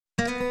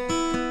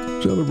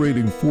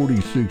Celebrating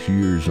 46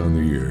 years on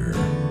the air,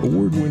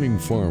 award-winning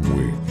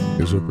Farmweek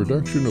is a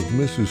production of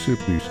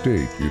Mississippi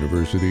State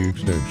University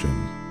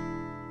Extension.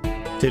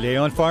 Today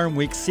on Farm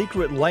Week,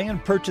 secret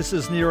land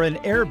purchases near an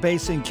air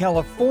base in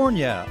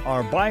California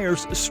are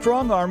buyers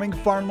strong-arming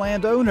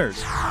farmland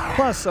owners.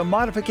 Plus, a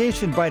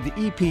modification by the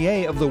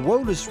EPA of the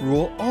WOTUS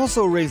rule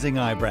also raising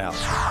eyebrows.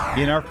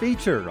 In our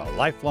feature, a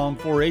lifelong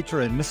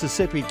 4-H'er in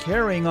Mississippi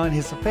carrying on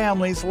his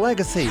family's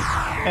legacy.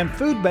 And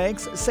food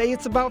banks say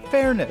it's about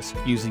fairness,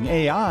 using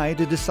AI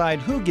to decide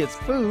who gets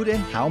food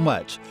and how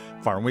much.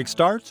 Farm Week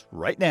starts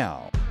right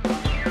now.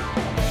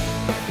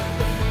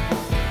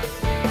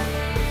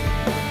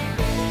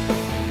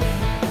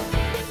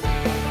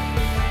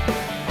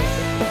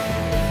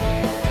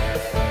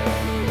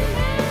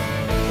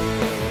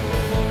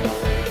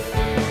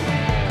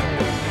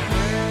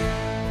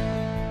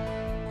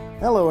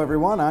 Hello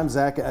everyone, I'm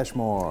Zach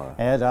Ashmore.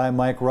 And I'm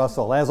Mike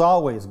Russell. As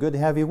always, good to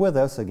have you with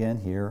us again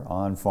here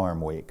on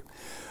Farm Week.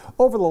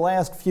 Over the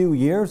last few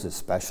years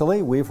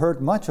especially, we've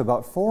heard much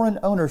about foreign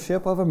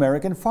ownership of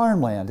American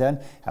farmland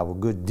and how a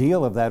good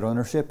deal of that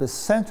ownership is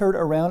centered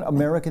around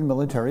American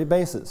military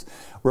bases.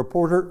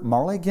 Reporter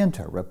Marley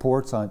Ginter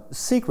reports on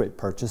secret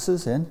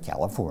purchases in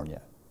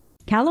California.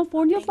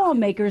 California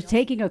lawmakers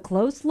taking a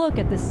close look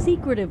at the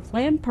secretive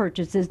land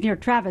purchases near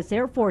Travis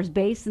Air Force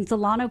Base in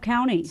Solano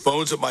County.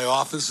 Phones at my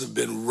office have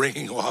been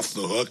ringing off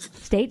the hook.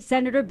 State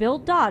Senator Bill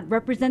Dodd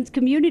represents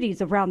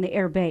communities around the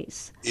air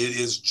base. It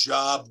is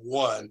job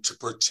one to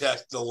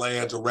protect the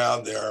land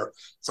around there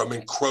from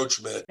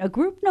encroachment. A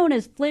group known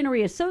as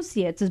Flannery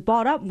Associates has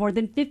bought up more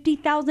than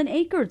 50,000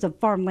 acres of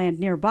farmland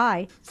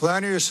nearby.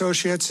 Flannery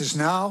Associates is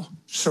now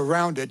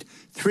surrounded,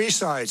 3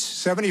 sides,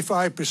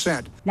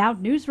 75%. Now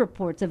news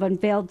reports have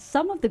unveiled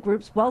some of the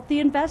group's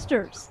wealthy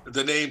investors.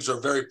 The names are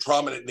very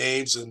prominent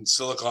names in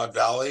Silicon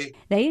Valley.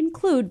 They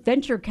include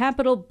venture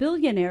capital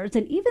billionaires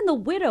and even the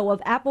widow of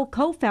Apple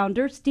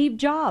co-founder Steve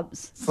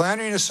Jobs.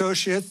 Flannery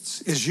Associates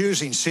is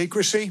using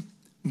secrecy,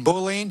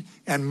 bullying,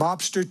 and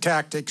mobster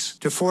tactics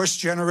to force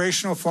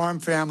generational farm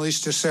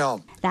families to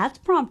sell. That's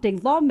prompting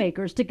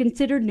lawmakers to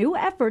consider new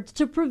efforts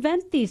to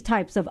prevent these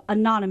types of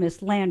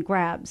anonymous land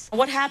grabs.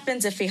 What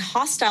happens if a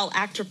hostile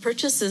actor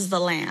purchases the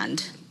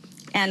land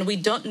and we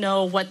don't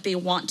know what they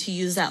want to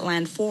use that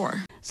land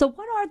for? So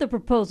what are the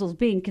proposals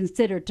being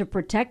considered to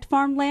protect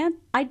farmland?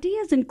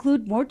 Ideas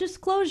include more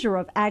disclosure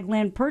of ag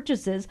land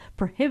purchases,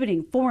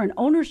 prohibiting foreign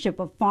ownership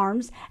of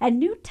farms, and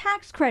new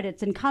tax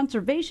credits and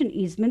conservation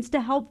easements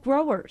to help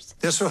growers.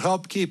 This will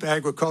help keep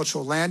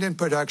agricultural land in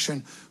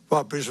production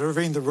while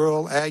preserving the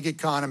rural ag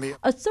economy.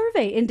 A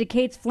survey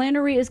indicates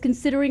Flannery is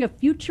considering a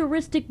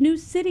futuristic new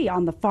city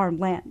on the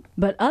farmland,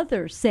 but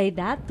others say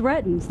that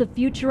threatens the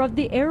future of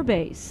the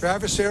airbase.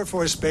 Travis Air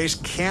Force Base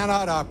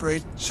cannot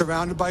operate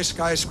surrounded by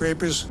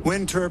skyscrapers,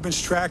 wind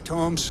turbines, tract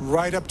homes,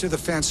 right up to the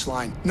fence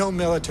line. No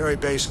military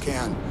base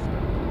can.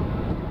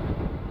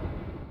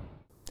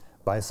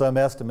 By some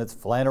estimates,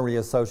 Flannery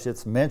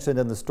Associates, mentioned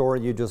in the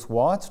story you just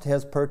watched,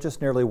 has purchased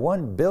nearly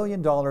 $1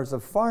 billion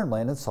of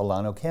farmland in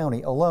Solano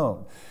County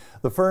alone.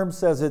 The firm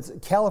says its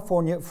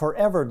California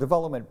Forever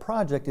development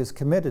project is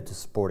committed to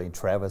supporting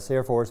Travis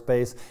Air Force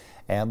Base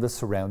and the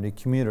surrounding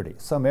community.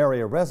 Some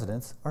area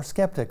residents are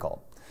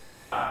skeptical.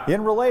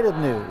 In related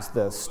news,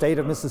 the state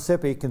of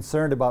Mississippi,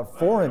 concerned about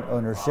foreign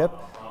ownership,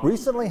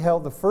 recently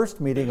held the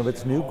first meeting of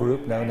its new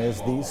group known as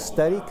the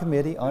Study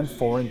Committee on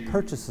Foreign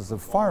Purchases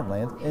of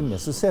Farmland in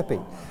Mississippi.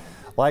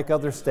 Like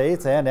other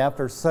states, and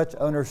after such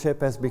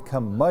ownership has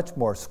become much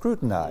more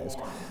scrutinized,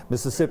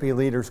 Mississippi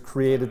leaders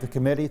created the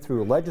committee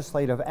through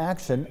legislative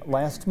action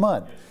last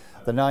month.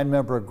 The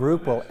 9-member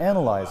group will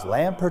analyze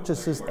land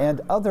purchases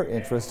and other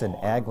interests in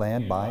ag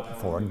land by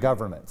foreign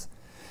governments.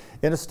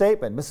 In a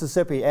statement,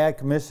 Mississippi Ag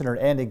Commissioner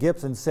Andy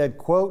Gibson said,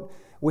 quote,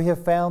 "We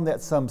have found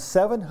that some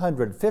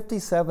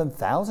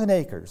 757,000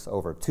 acres,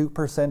 over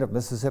 2% of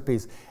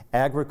Mississippi's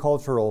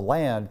agricultural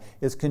land,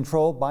 is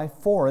controlled by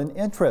foreign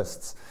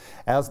interests.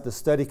 As the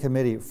study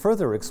committee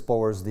further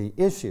explores the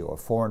issue of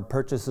foreign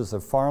purchases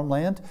of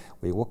farmland,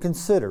 we will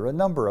consider a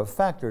number of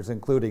factors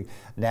including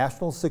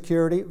national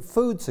security,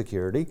 food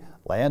security,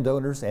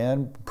 landowners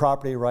and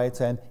property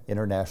rights, and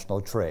international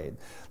trade."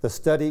 The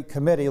study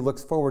committee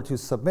looks forward to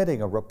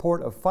submitting a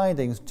report of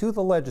findings to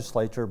the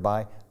legislature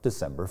by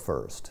December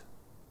 1st.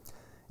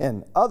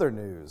 In other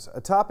news,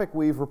 a topic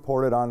we've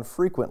reported on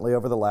frequently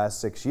over the last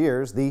 6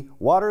 years, the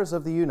waters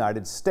of the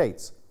United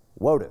States,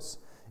 WOTUS.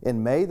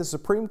 In May, the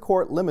Supreme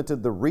Court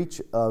limited the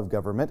reach of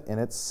government in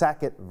its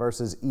Sackett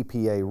versus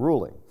EPA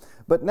ruling.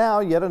 But now,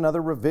 yet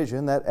another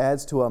revision that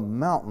adds to a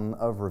mountain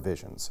of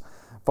revisions.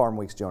 Farm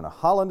Week's Jonah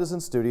Holland is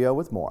in studio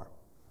with more.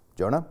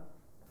 Jonah?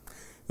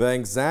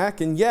 Thanks,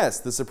 Zach. And yes,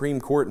 the Supreme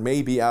Court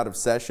may be out of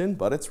session,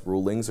 but its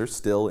rulings are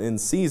still in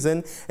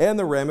season and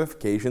the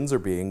ramifications are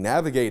being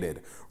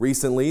navigated.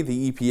 Recently,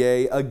 the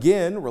EPA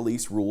again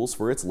released rules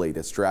for its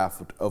latest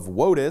draft of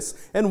WOTUS,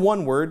 and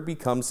one word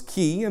becomes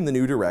key in the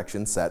new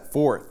direction set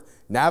forth: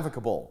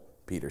 navigable.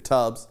 Peter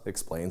Tubbs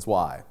explains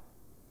why.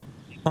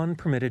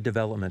 Unpermitted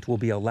development will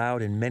be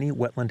allowed in many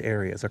wetland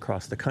areas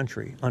across the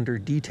country under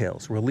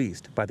details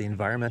released by the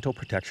Environmental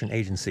Protection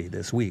Agency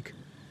this week.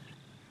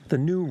 The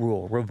new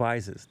rule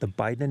revises the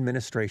Biden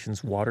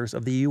administration's Waters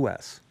of the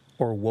U.S.,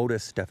 or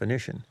WOTUS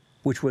definition,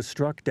 which was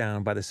struck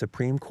down by the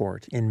Supreme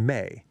Court in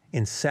May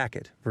in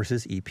Sackett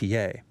versus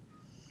EPA.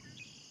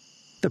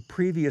 The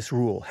previous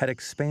rule had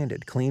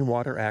expanded Clean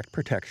Water Act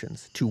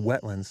protections to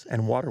wetlands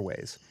and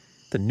waterways.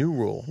 The new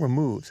rule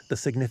removes the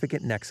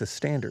significant nexus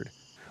standard,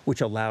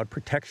 which allowed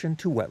protection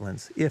to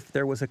wetlands if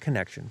there was a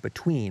connection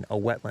between a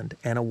wetland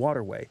and a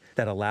waterway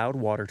that allowed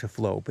water to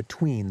flow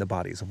between the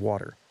bodies of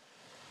water.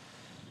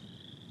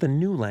 The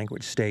new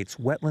language states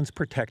wetlands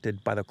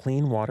protected by the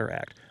Clean Water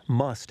Act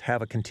must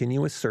have a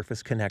continuous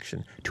surface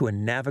connection to a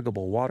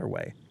navigable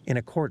waterway in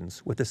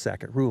accordance with the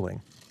Sackett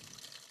ruling.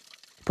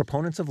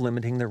 Proponents of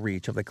limiting the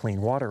reach of the Clean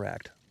Water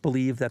Act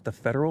believe that the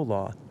federal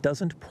law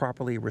doesn't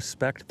properly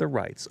respect the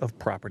rights of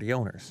property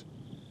owners.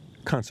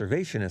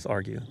 Conservationists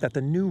argue that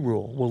the new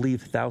rule will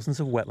leave thousands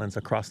of wetlands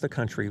across the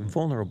country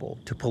vulnerable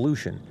to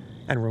pollution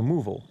and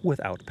removal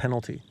without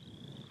penalty.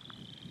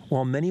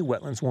 While many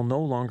wetlands will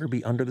no longer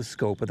be under the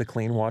scope of the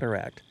Clean Water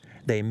Act,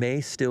 they may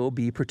still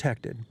be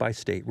protected by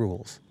state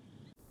rules.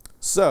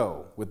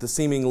 So, with the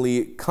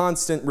seemingly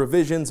constant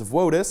revisions of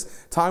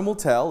WOTUS, time will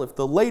tell if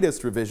the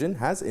latest revision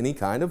has any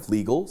kind of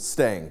legal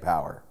staying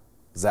power.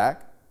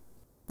 Zach?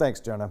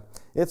 Thanks, Jonah.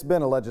 It's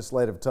been a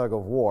legislative tug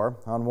of war.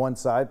 On one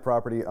side,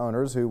 property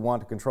owners who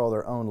want to control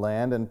their own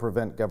land and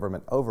prevent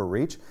government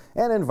overreach,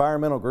 and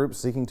environmental groups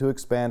seeking to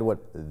expand what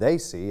they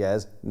see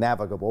as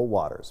navigable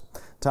waters.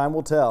 Time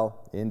will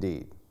tell,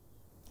 indeed.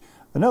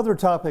 Another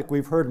topic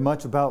we've heard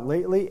much about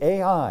lately,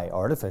 AI,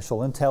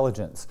 artificial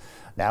intelligence.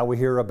 Now we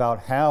hear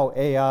about how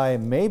AI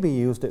may be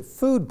used at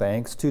food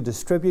banks to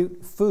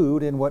distribute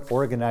food in what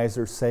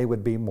organizers say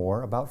would be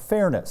more about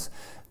fairness.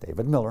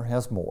 David Miller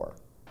has more.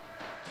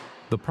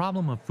 The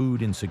problem of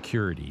food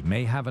insecurity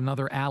may have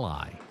another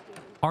ally,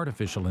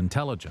 artificial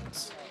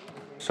intelligence.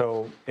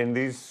 So in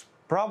these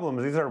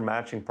problems, these are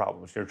matching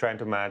problems. You're trying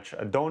to match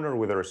a donor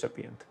with a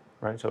recipient,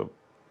 right? So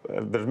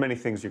there's many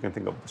things you can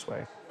think of this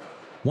way.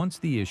 Once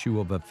the issue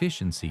of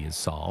efficiency is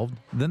solved,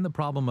 then the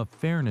problem of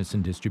fairness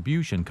in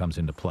distribution comes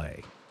into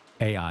play.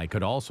 AI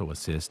could also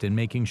assist in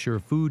making sure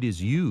food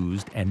is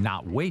used and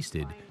not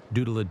wasted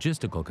due to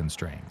logistical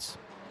constraints.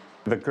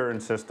 The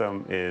current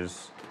system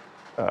is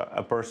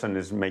a person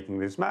is making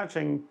these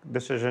matching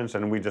decisions,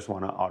 and we just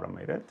want to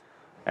automate it.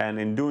 And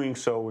in doing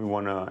so, we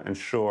want to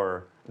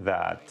ensure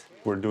that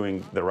we're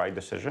doing the right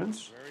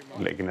decisions,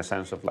 like in a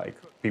sense of like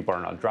people are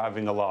not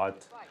driving a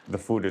lot, the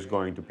food is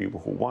going to people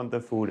who want the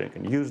food and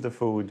can use the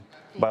food,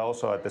 but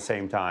also at the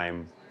same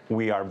time,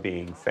 we are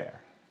being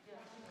fair.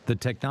 The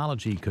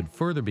technology could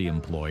further be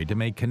employed to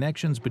make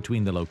connections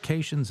between the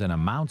locations and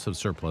amounts of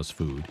surplus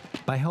food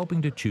by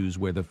helping to choose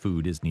where the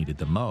food is needed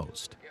the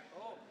most.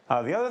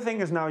 The other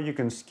thing is now you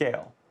can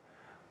scale.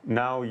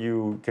 Now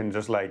you can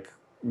just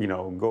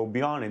go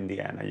beyond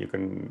Indiana. You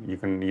can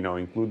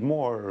include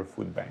more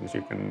food banks.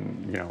 You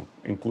can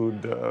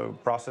include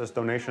processed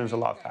donations a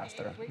lot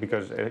faster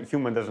because a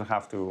human doesn't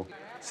have to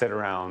sit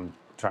around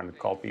trying to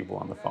call people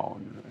on the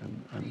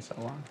phone and so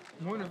on.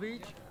 One of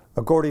each.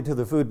 According to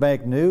the Food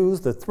Bank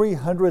News, the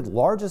 300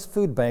 largest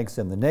food banks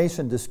in the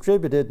nation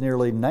distributed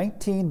nearly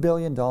 $19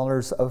 billion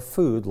of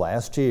food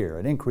last year,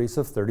 an increase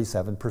of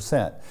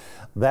 37%.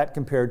 That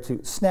compared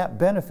to SNAP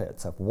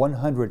benefits of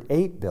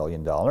 $108 billion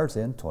in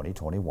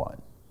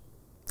 2021.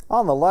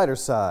 On the lighter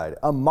side,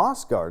 a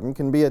moss garden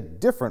can be a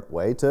different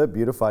way to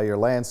beautify your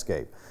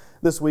landscape.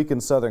 This week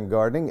in Southern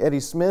Gardening, Eddie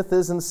Smith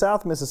is in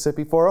South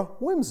Mississippi for a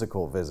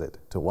whimsical visit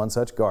to one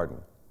such garden.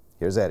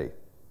 Here's Eddie.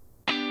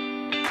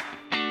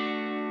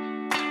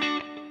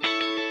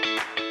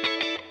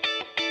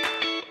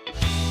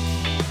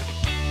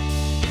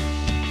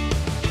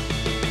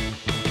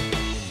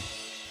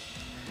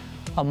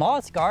 A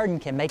moss garden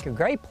can make a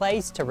great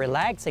place to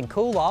relax and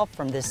cool off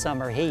from this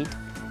summer heat.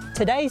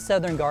 Today,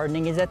 Southern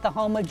Gardening is at the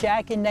home of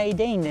Jack and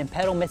Nadine in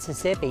Petal,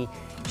 Mississippi,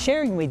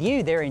 sharing with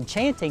you their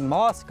enchanting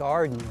moss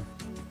garden.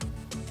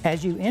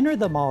 As you enter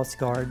the moss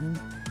garden,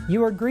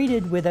 you are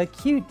greeted with a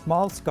cute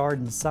moss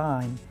garden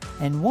sign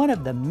and one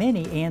of the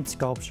many ant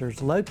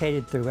sculptures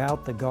located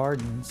throughout the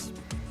gardens.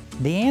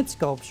 The ant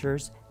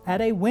sculptures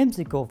add a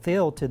whimsical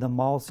feel to the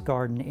moss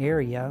garden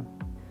area.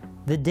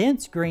 The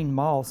dense green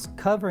moss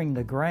covering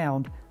the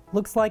ground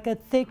looks like a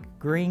thick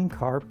green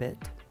carpet.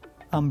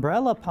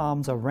 Umbrella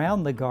palms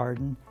around the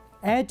garden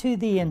add to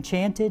the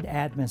enchanted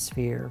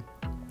atmosphere.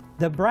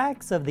 The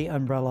bracts of the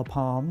umbrella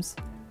palms,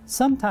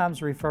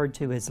 sometimes referred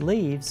to as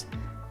leaves,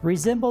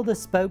 resemble the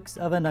spokes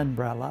of an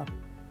umbrella.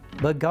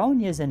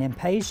 Begonias and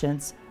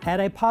impatiens add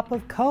a pop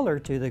of color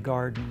to the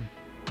garden.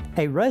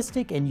 A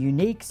rustic and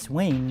unique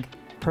swing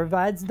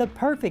provides the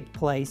perfect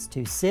place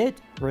to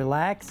sit,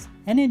 relax,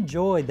 and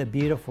enjoy the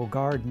beautiful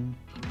garden.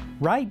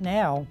 Right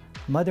now,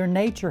 Mother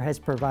Nature has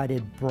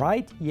provided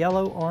bright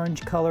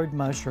yellow-orange colored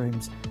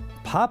mushrooms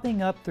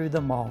popping up through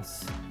the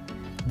moss.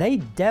 They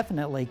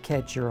definitely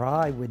catch your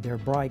eye with their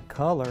bright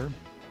color.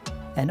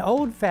 An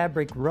old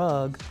fabric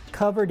rug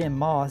covered in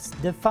moss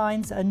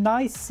defines a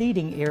nice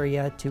seating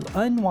area to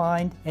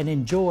unwind and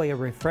enjoy a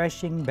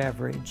refreshing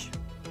beverage.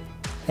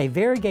 A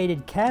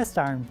variegated cast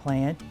iron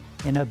plant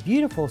in a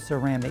beautiful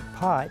ceramic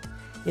pot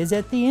is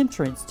at the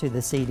entrance to the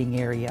seating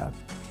area.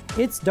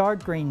 Its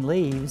dark green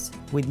leaves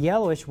with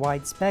yellowish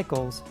white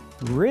speckles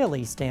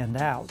really stand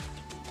out.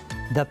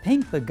 The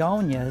pink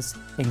begonias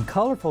in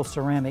colorful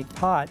ceramic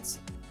pots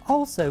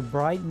also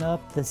brighten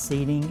up the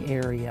seating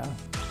area.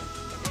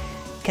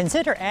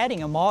 Consider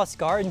adding a moss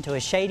garden to a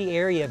shady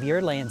area of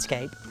your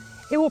landscape.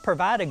 It will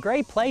provide a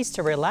great place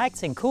to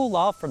relax and cool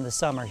off from the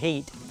summer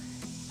heat.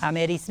 I'm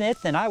Eddie Smith,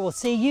 and I will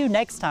see you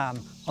next time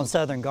on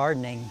Southern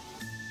Gardening.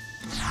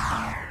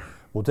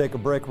 We'll take a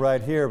break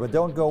right here, but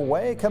don't go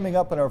away. Coming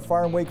up in our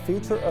Farm Week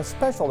feature, a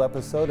special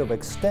episode of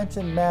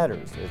Extension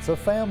Matters. It's a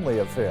family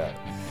affair.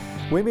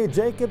 We meet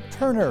Jacob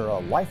Turner, a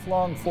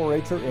lifelong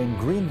 4-H'er in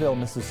Greenville,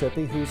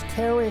 Mississippi, who's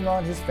carrying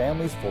on his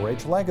family's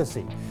 4-H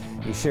legacy.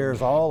 He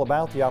shares all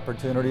about the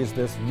opportunities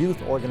this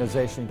youth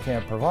organization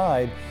can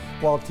provide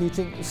while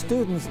teaching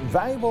students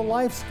valuable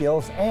life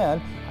skills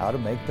and how to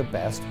make the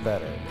best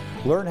better.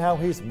 Learn how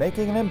he's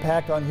making an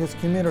impact on his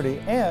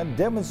community and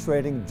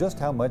demonstrating just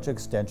how much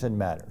extension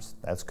matters.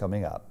 That's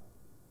coming up.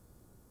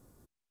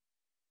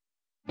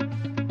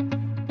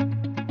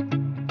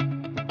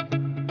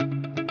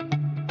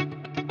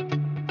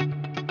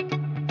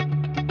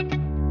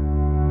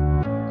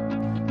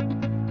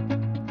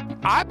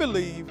 I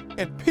believe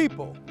in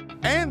people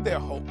and their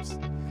hopes,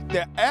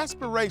 their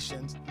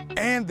aspirations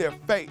and their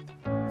faith.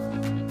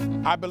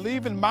 I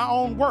believe in my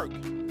own work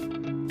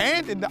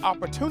and in the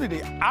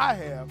opportunity I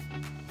have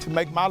to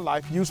make my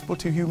life useful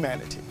to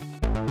humanity.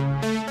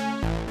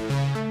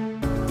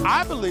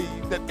 I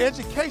believe that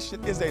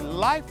education is a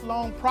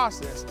lifelong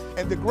process,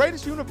 and the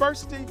greatest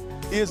university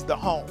is the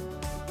home.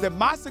 That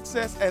my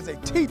success as a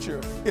teacher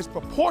is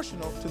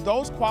proportional to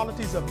those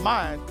qualities of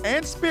mind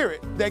and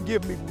spirit that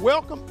give me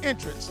welcome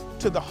entrance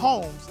to the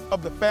homes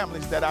of the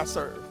families that I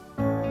serve.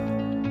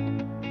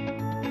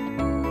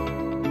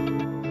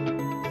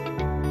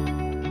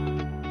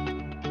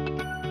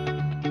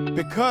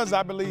 Because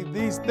I believe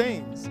these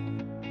things,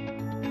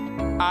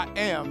 I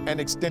am an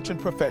extension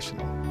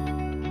professional.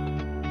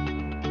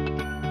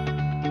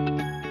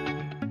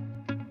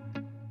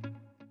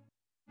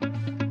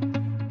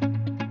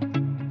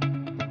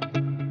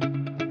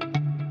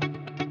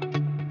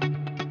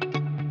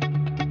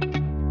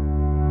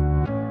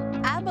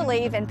 I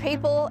believe in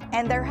people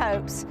and their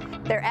hopes,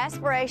 their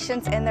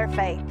aspirations and their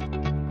faith.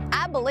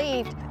 I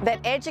believe that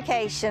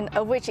education,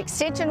 of which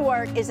extension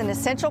work is an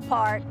essential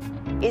part,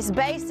 is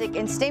basic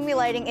in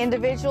stimulating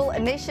individual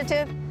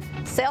initiative,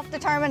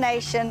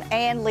 self-determination,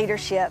 and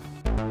leadership.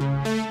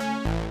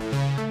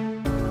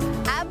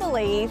 I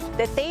believe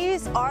that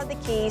these are the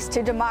keys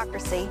to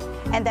democracy,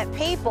 and that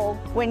people,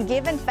 when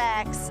given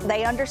facts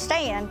they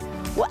understand,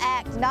 will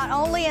act not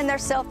only in their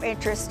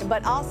self-interest,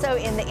 but also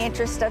in the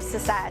interest of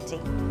society.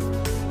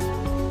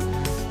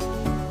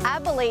 I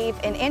believe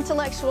in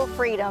intellectual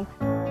freedom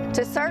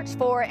to search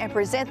for and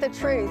present the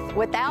truth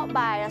without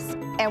bias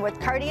and with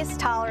courteous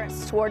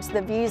tolerance towards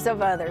the views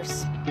of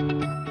others.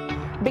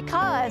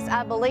 Because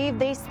I believe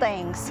these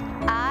things,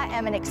 I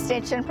am an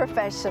extension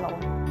professional.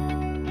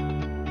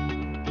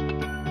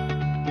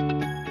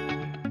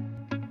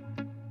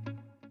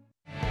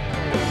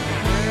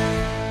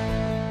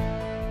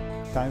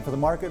 Time for the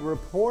market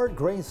report.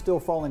 Grain still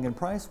falling in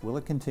price. Will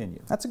it continue?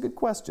 That's a good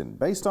question.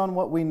 Based on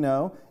what we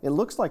know, it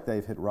looks like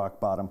they've hit rock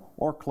bottom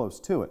or close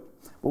to it.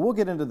 But we'll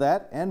get into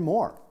that and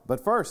more.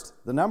 But first,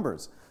 the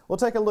numbers. We'll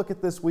take a look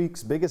at this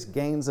week's biggest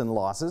gains and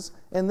losses,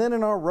 and then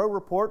in our row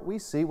report, we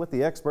see what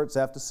the experts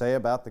have to say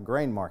about the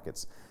grain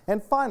markets.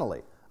 And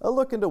finally, a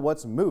look into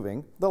what's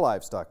moving the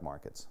livestock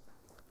markets.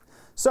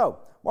 So,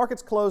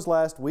 markets closed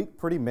last week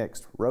pretty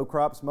mixed. Row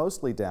crops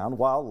mostly down,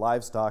 while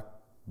livestock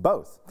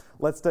both.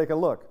 Let's take a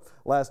look.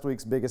 Last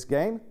week's biggest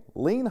gain,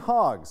 lean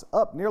hogs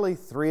up nearly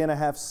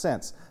 3.5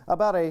 cents,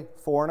 about a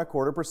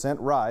 4.25%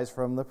 rise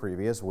from the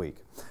previous week.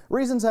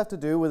 Reasons have to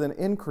do with an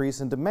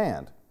increase in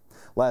demand.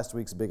 Last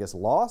week's biggest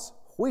loss,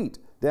 wheat,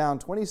 down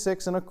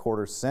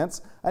 26.25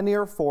 cents, a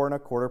near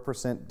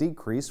 4.25%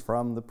 decrease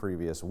from the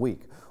previous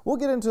week. We'll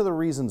get into the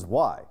reasons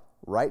why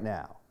right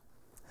now.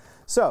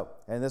 So,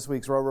 in this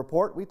week's row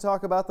report, we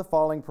talk about the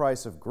falling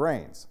price of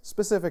grains,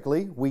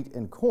 specifically wheat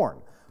and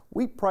corn.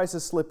 Wheat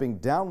prices slipping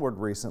downward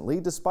recently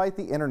despite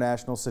the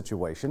international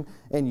situation,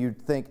 and you'd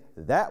think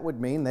that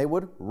would mean they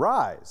would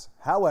rise.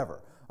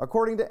 However,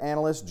 according to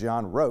analyst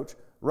John Roach,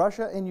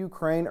 Russia and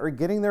Ukraine are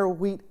getting their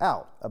wheat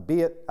out,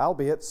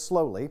 albeit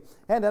slowly,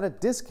 and at a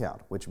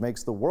discount, which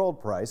makes the world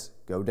price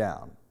go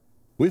down.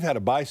 We've had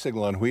a buy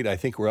signal on wheat. I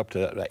think we're up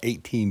to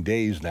 18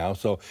 days now.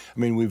 So, I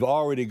mean, we've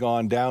already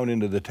gone down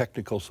into the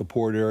technical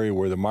support area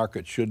where the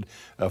market should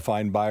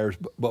find buyers.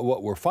 But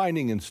what we're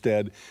finding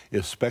instead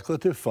is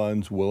speculative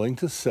funds willing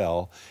to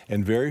sell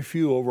and very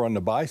few over on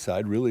the buy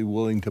side really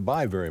willing to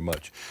buy very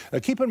much.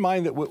 Keep in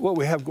mind that what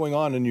we have going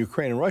on in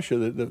Ukraine and Russia,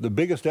 the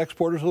biggest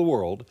exporters of the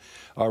world,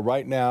 are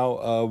right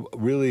now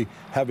really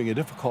having a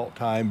difficult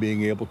time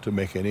being able to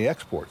make any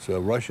exports.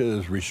 Russia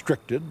is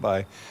restricted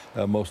by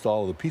most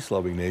all of the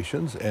peace-loving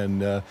nations,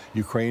 and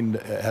Ukraine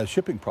has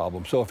shipping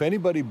problems. So if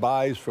anybody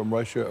buys from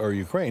Russia or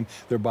Ukraine,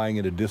 they're buying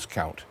at a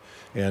discount.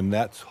 And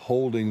that's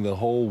holding the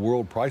whole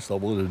world price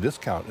level at a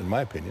discount, in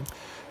my opinion.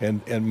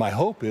 And my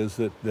hope is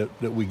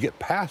that we get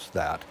past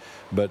that.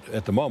 But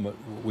at the moment,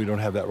 we don't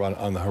have that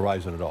on the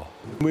horizon at all.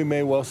 We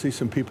may well see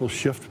some people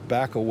shift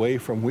back away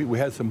from wheat. We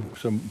had some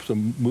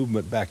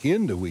movement back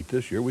into wheat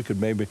this year. We could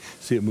maybe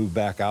see it move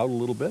back out a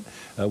little bit.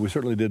 We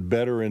certainly did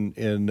better in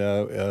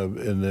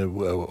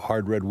the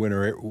hard red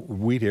winter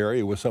wheat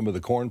area with some of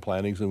the corn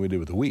plantings than we did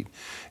with the wheat.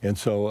 And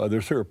so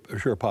there's sure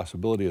a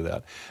possibility of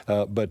that.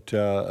 But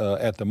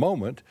at the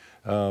moment,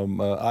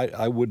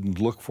 I wouldn't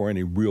look for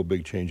any real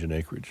big change in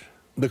acreage.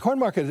 The corn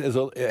market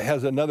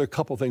has another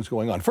couple things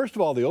going on. First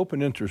of all, the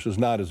open interest is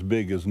not as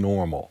big as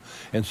normal.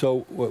 And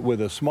so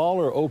with a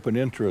smaller open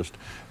interest,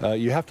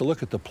 you have to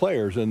look at the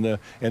players, and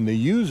the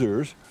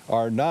users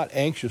are not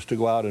anxious to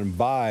go out and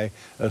buy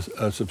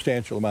a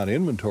substantial amount of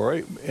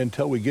inventory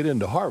until we get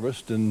into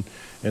harvest and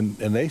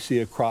they see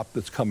a crop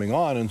that's coming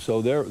on, and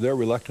so they're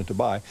reluctant to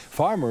buy.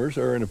 Farmers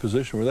are in a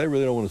position where they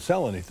really don't want to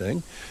sell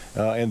anything,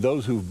 and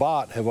those who've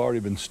bought have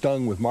already been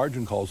stung with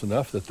margin calls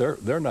enough that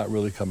they're not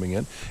really coming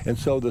in. And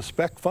so the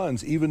spec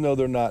funds, even though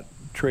they're not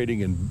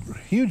trading in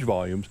huge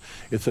volumes,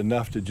 it's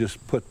enough to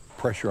just put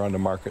pressure on the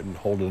market and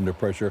hold it under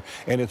pressure,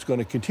 and it's going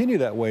to continue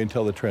that way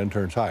until the trend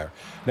turns higher.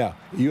 Now,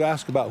 you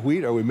ask about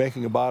wheat. Are we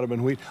making a bottom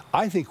in wheat?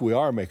 I think we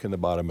are making the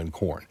bottom in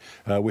corn.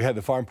 We had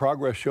the Farm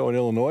Progress Show in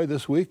Illinois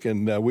this week,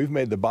 and we've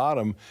made the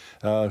bottom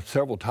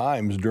several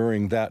times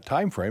during that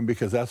time frame,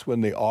 because that's when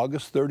the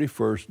August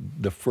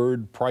 31st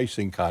deferred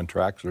pricing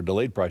contracts or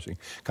delayed pricing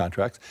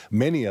contracts,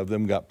 many of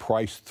them got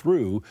priced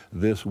through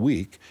this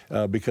week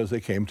because they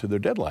came to their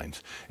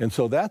deadlines. And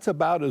so that's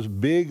about as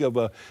big of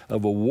a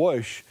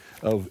whoosh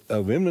of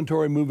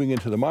inventory moving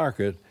into the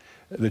market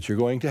that you're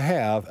going to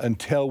have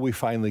until we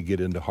finally get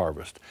into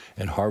harvest.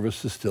 And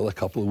harvest is still a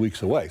couple of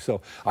weeks away.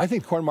 So I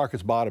think the corn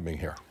market's bottoming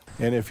here.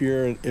 And if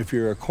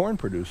you're a corn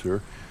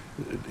producer,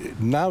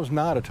 now's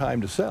not a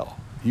time to sell.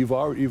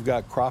 You've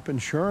got crop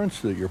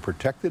insurance that you're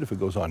protected. If it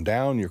goes on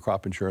down, your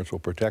crop insurance will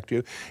protect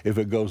you. If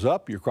it goes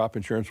up, your crop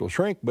insurance will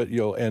shrink, but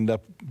you'll end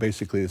up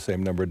basically the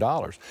same number of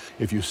dollars.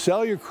 If you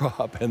sell your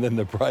crop and then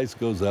the price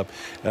goes up,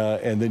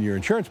 and then your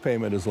insurance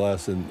payment is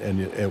less and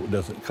it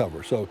doesn't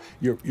cover. So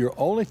your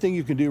only thing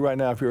you can do right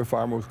now if you're a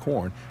farmer with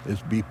corn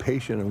is be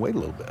patient and wait a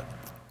little bit.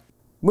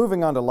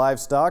 Moving on to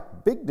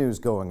livestock, big news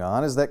going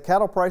on is that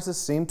cattle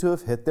prices seem to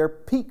have hit their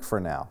peak for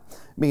now.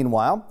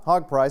 Meanwhile,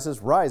 hog prices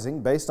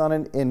rising based on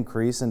an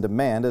increase in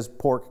demand as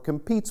pork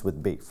competes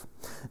with beef.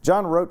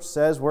 John Roach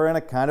says we're in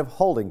a kind of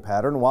holding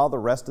pattern while the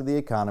rest of the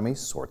economy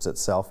sorts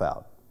itself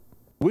out.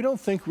 We don't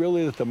think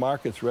really that the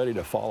market's ready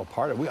to fall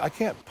apart. I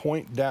can't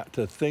point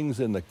to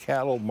things in the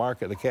cattle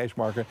market, the cash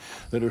market,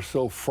 that are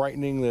so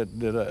frightening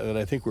that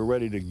I think we're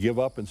ready to give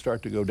up and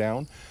start to go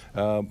down.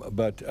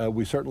 But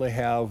we certainly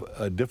have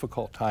a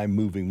difficult time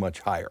moving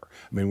much higher.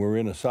 I mean, we're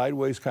in a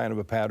sideways kind of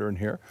a pattern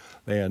here,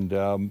 and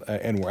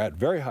we're at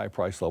very high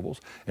price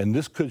levels, and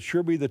this could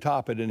sure be the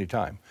top at any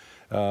time.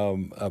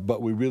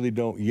 But we really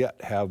don't yet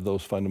have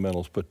those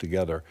fundamentals put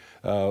together.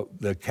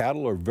 The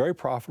cattle are very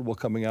profitable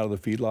coming out of the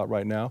feedlot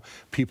right now.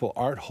 People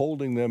aren't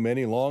holding them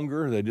any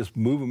longer. They just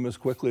move them as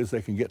quickly as they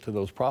can get to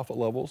those profit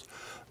levels,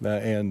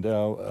 and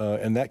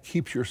that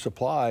keeps your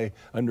supply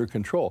under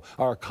control.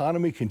 Our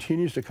economy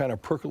continues to kind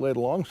of percolate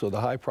along, so the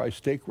high-priced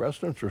steak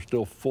restaurants are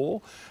still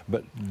full,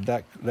 but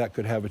that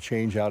could have a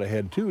change out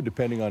ahead too,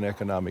 depending on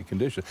economic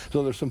conditions.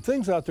 So there's some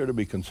things out there to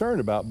be concerned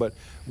about, but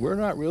we're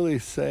not really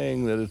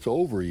saying that it's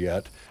over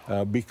yet.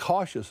 Be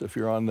cautious if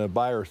you're on the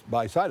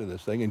buy side of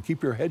this thing, and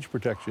keep your hedge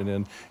protection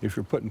in if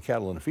you're putting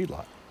cattle in a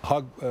feedlot.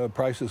 Hog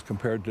prices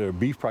compared to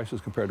beef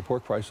prices compared to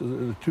pork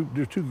prices,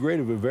 there's too great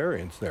of a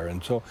variance there.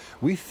 And so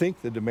we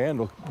think the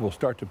demand will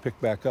start to pick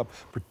back up,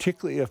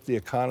 particularly if the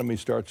economy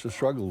starts to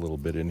struggle a little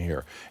bit in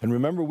here. And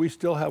remember, we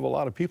still have a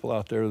lot of people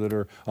out there that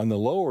are on the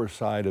lower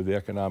side of the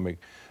economic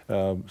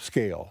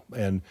scale,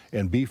 and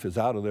beef is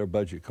out of their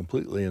budget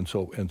completely,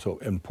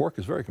 and pork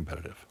is very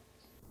competitive.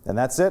 And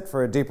that's it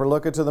for a deeper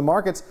look into the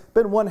markets.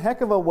 Been one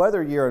heck of a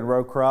weather year in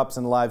row crops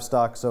and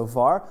livestock so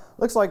far.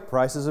 Looks like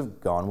prices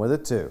have gone with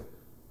it too.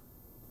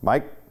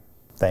 Mike?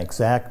 Thanks,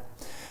 Zach.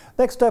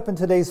 Next up in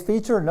today's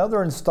feature,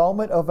 another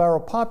installment of our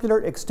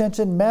popular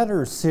Extension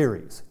Matters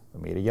series.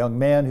 We meet a young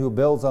man who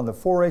builds on the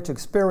 4-H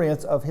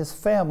experience of his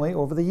family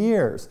over the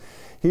years.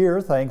 Here,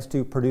 thanks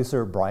to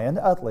producer Brian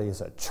Utley,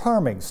 is a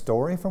charming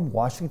story from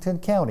Washington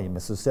County,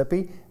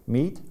 Mississippi.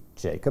 Meet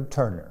Jacob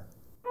Turner.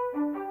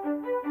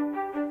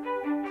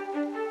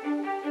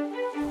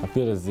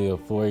 feel as if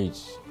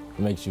 4-H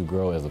makes you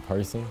grow as a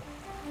person,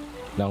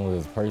 not only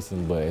as a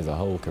person, but as a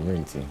whole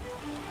community.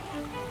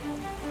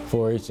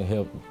 4-H can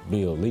help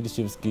build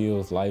leadership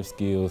skills, life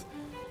skills,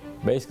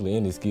 basically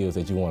any skills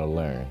that you want to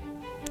learn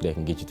that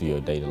can get you through your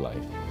daily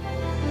life.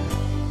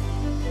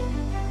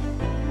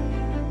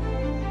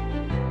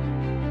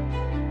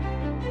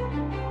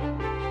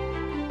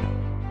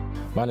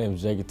 My name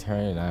is Jacob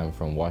Turner, and I'm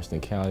from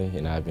Washington County,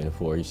 and I've been in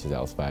 4-H since I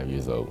was 5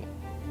 years old.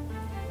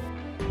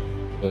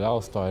 It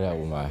all started out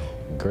with my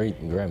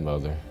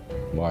great-grandmother,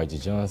 Margie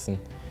Johnson,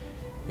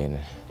 and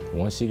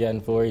once she got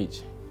in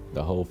 4-H,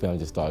 the whole family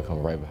just started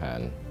coming right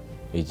behind her.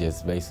 It's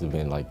just basically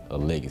been like a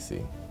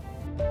legacy.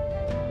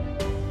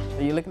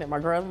 You're looking at my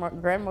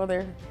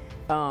grandmother,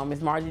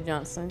 is Margie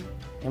Johnson,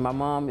 and my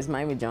mom is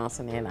Mamie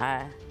Johnson, and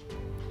I,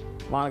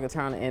 Monica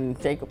Turner, and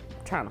Jacob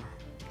Turner.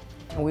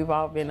 And we've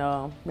all been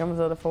members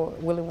of the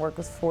Willing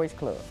Workers 4-H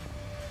Club.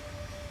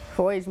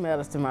 4-H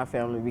matters to my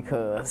family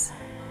because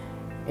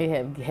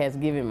it has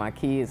given my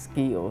kids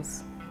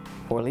skills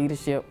for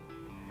leadership,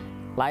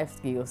 life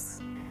skills.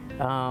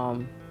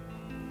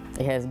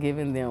 It has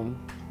given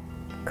them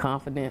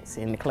confidence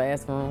in the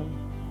classroom,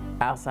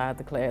 outside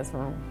the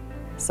classroom.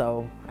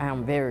 So I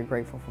am very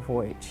grateful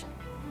for 4-H.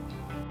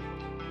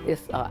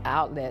 It's an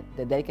outlet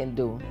that they can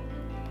do,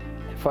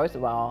 first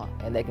of all,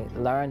 and they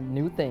can learn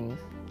new things.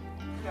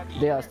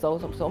 There are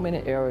so many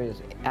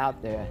areas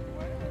out there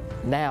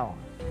now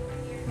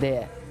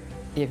that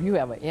if you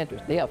have an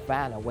interest, they'll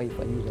find a way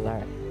for you to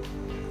learn.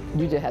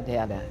 You just have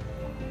to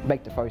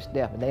make the first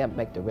step, and they'll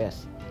make the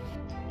rest.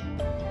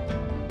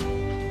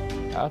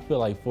 I feel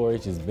like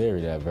 4-H is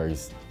very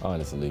diverse,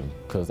 honestly,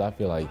 because I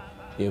feel like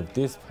if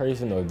this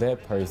person or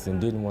that person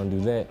didn't want to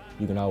do that,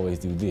 you can always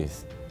do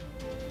this.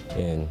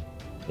 And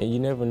you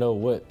never know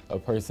what a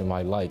person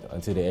might like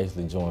until they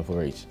actually join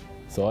 4-H.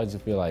 So I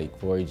just feel like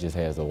 4-H just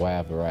has a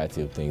wide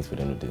variety of things for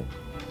them to do.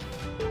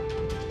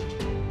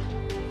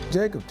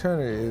 Jacob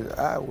Turner,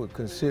 I would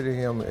consider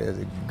him as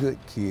a good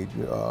kid.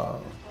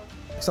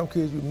 Some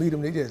kids, you meet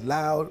them, they just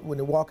loud when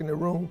they walk in the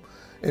room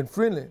and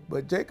friendly,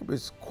 but Jacob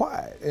is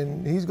quiet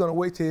and he's gonna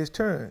wait till his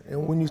turn.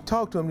 And when you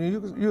talk to him,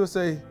 you'll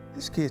say,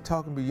 this kid's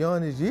talking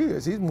beyond his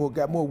years. He's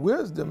got more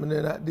wisdom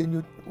than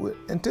you would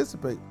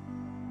anticipate.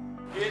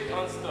 Get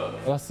unstuck.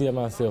 I see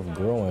myself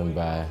growing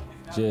by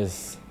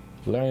just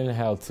learning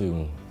how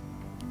to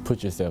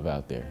put yourself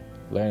out there,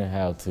 learning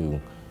how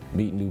to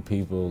meet new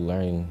people,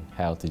 learning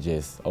how to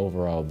just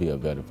overall be a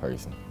better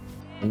person.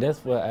 And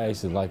that's what I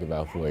actually like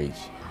about 4-H.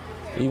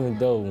 Even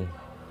though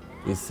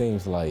it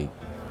seems like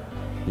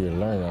you're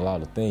learning a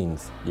lot of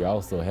things, you're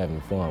also having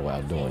fun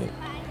while doing it.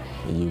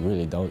 And you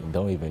really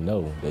don't even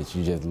know that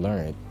you just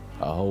learned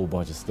a whole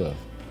bunch of stuff.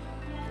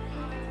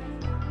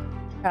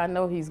 I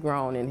know he's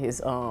grown in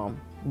his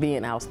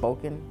being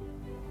outspoken,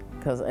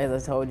 because as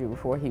I told you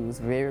before, he was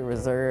very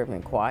reserved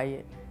and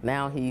quiet.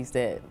 Now he's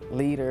that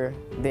leader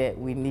that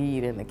we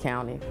need in the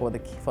county for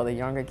the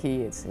younger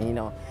kids. And, you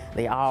know,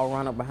 they all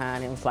run up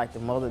behind him. It's like the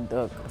mother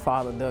duck, the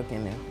father duck,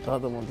 and the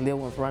other ones, little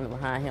ones running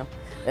behind him.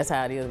 That's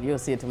how it is. You'll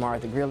see it tomorrow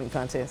at the grilling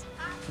contest.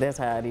 That's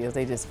how it is.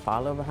 They just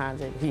follow behind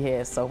Jacob. He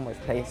has so much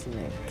patience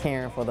and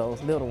caring for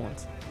those little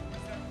ones.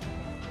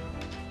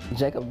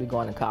 Jacob will be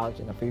going to college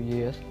in a few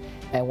years,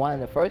 and one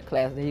of the first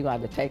classes he's going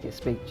to have to take his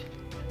speech.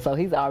 So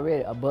he's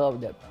already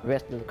above the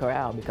rest of the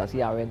crowd because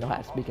he already knows how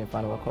to speak in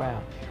front of a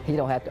crowd. He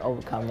don't have to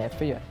overcome that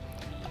fear.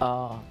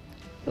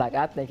 Like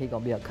I think he's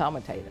going to be a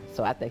commentator,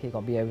 so I think he's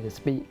going to be able to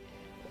speak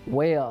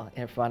well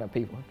in front of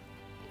people.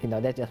 You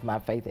know, that's just my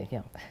faith in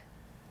him.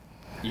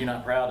 You're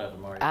not proud of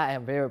him, are you? I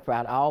am very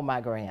proud of all my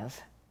grands.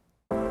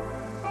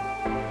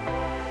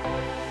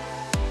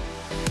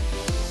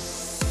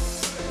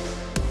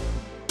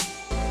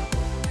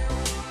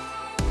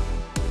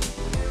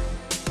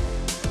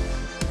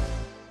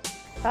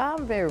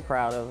 I'm very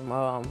proud of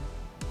him.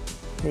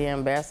 The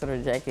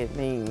ambassador jacket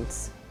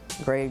means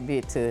a great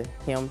bit to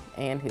him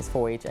and his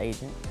 4-H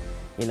agent.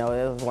 You know,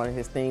 it was one of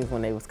his things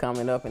when they was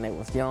coming up and they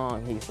was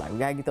young. He's like, we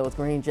gotta get those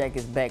green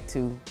jackets back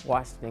to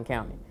Washington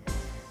County.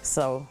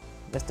 So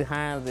Mr.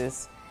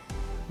 Hines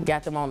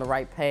got them on the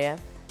right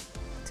path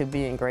to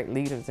being great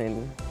leaders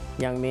and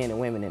young men and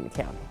women in the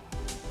county.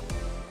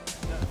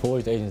 The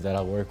 4-H agents that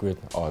I work with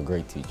are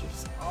great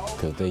teachers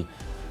because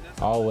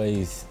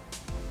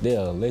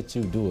they'll let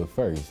you do it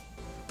first,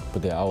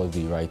 but they'll always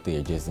be right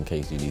there just in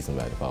case you need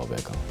somebody to fall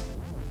back on.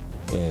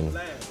 And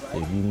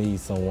if you need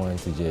someone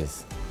to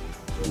just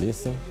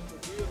listen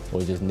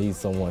or just need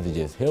someone to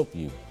just help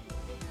you,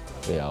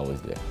 they're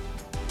always there.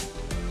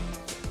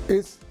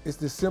 It's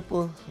the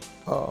simple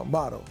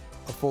motto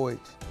of 4-H,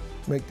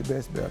 make the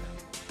best better.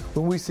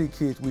 When we see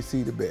kids, we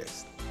see the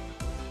best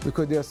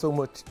because there's so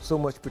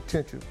much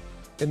potential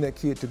in that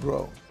kid to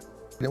grow.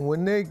 And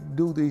when they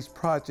do these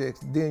projects,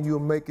 then you're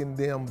making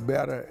them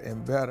better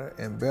and better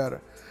and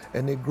better,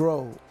 and they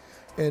grow.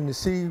 And to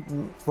see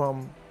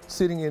from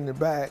sitting in the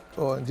back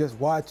or just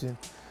watching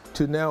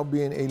to now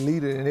being a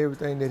leader in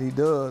everything that he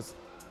does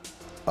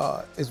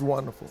is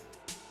wonderful.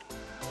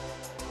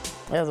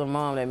 As a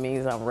mom, that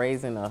means I'm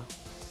raising a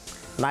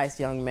nice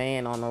young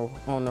man on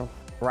the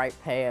right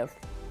path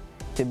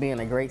to being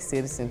a great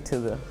citizen to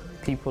the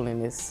people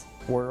in this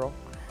world.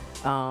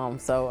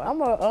 So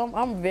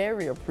I'm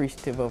very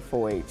appreciative of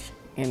 4-H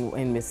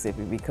in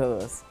Mississippi,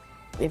 because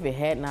if it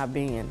had not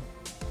been,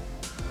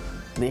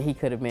 then he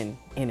could have been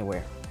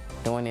anywhere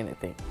doing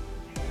anything.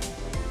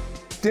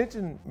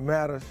 Extension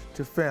matters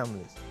to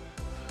families.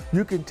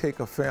 You can take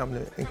a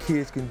family and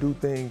kids can do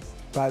things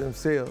by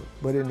themselves,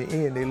 but in the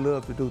end, they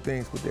love to do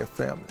things with their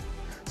family.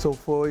 So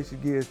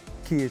 4-H gives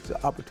kids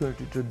the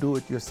opportunity to do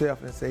it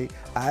yourself and say,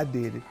 I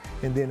did it,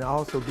 and then it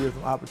also gives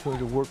them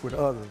opportunity to work with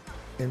others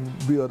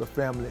and build a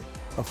family,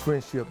 a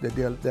friendship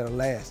that'll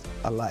last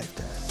a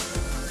lifetime.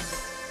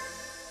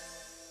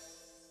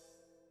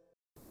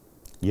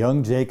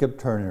 Young Jacob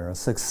Turner, a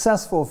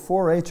successful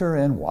 4-H'er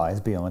and wise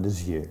beyond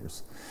his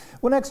years.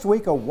 Well, next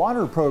week, a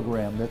water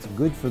program that's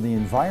good for the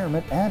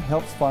environment and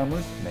helps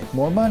farmers make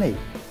more money.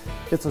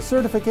 It's a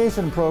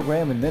certification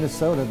program in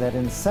Minnesota that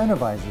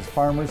incentivizes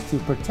farmers to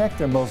protect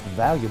their most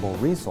valuable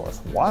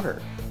resource,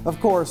 water. Of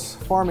course,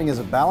 farming is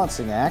a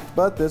balancing act,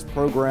 but this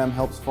program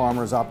helps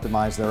farmers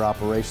optimize their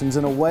operations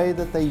in a way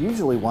that they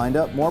usually wind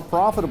up more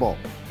profitable.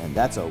 And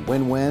that's a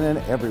win-win in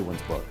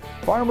everyone's book.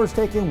 Farmers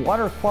taking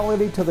water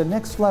quality to the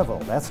next level.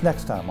 That's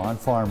next time on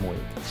Farm Week.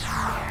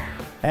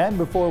 And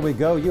before we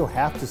go, you'll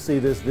have to see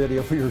this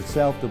video for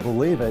yourself to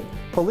believe it.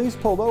 Police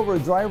pulled over a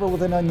driver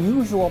with an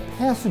unusual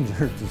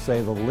passenger, to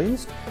say the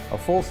least. A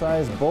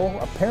full-size bull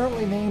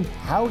apparently named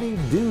Howdy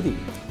Doody.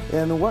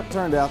 In what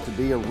turned out to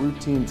be a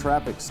routine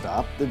traffic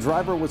stop, the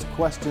driver was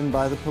questioned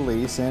by the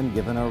police and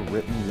given a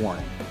written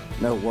warning.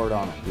 No word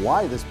on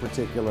why this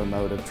particular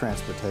mode of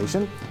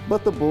transportation,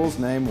 but the bull's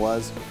name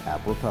was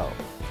apropos.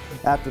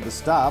 After the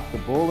stop, the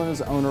bull and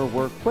his owner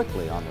were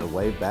quickly on their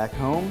way back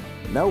home.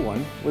 No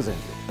one was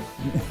injured.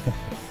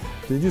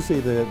 Did you see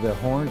the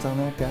horns on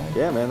that guy?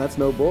 Yeah, man, that's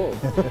no bull.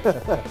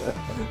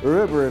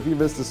 Remember, if you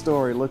missed a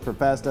story, look for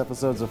past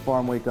episodes of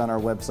Farm Week on our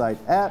website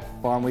at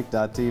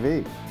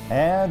farmweek.tv.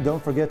 And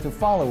don't forget to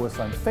follow us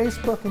on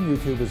Facebook and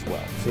YouTube as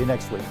well. See you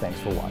next week. Thanks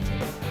for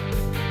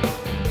watching.